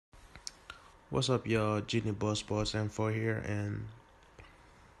What's up, y'all? Genie Boss Sports Info here, and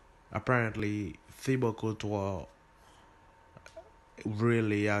apparently Thibaut Courtois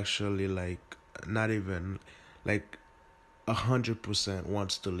really actually not even like 100%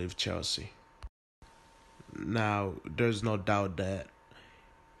 wants to leave Chelsea. Now, there's no doubt that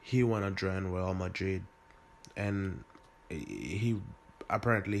he wanna join Real Madrid, and he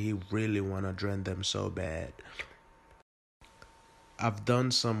apparently he really wanna join them so bad. I've done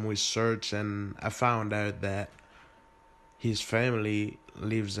some research and I found out that his family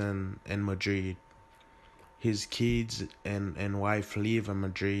lives in Madrid. His kids and wife live in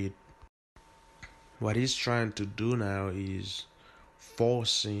Madrid. What he's trying to do now is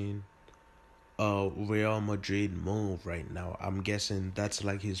forcing a Real Madrid move right now. I'm guessing that's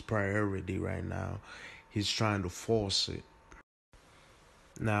like his priority right now. He's trying to force it.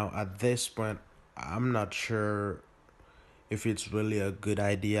 Now, at this point, I'm not sure if it's really a good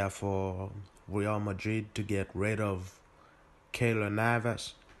idea for Real Madrid to get rid of Keylor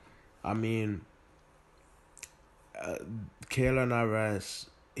Navas. I mean, uh, Keylor Navas,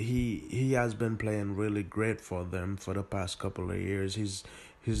 he has been playing really great for them for the past couple of years.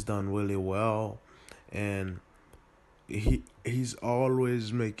 He's done really well, and he's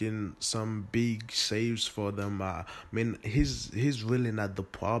always making some big saves for them. I mean, he's really not the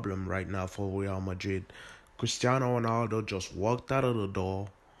problem right now for Real Madrid. Cristiano Ronaldo just walked out of the door.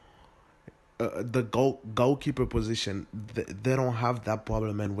 The goalkeeper position, they don't have that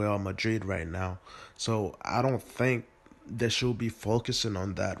problem in Real Madrid right now. So I don't think they should be focusing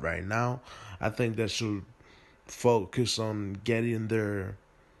on that right now. I think they should focus on getting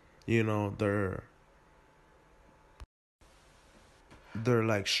you know, their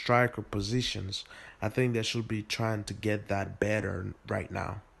like striker positions. I think they should be trying to get that better right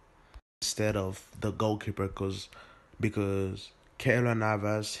now instead of the goalkeeper, because Keylor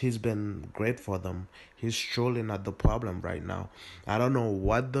Navas, he's been great for them. He's truly not the problem right now. I don't know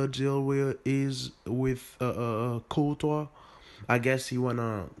what the deal is with Courtois. I guess he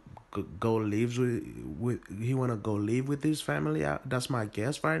wanna go live with he wanna go live with his family. That's my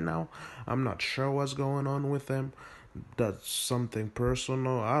guess right now. I'm not sure what's going on with him. That's something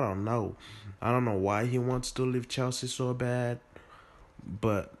personal. I don't know. I don't know why he wants to leave Chelsea so bad,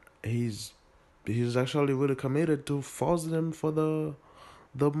 but he's actually really committed to force them for the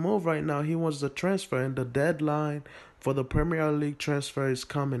move right now. He wants the transfer, and the deadline for the Premier League transfer is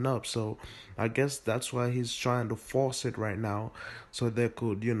coming up. So I guess that's why he's trying to force it right now, so they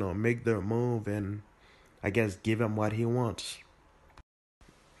could make their move and I guess give him what he wants.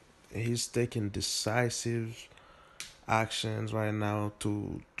 He's taking decisive actions right now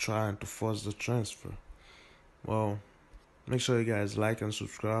to trying to force the transfer. Well, make sure you guys like and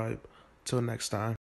subscribe. Till next time.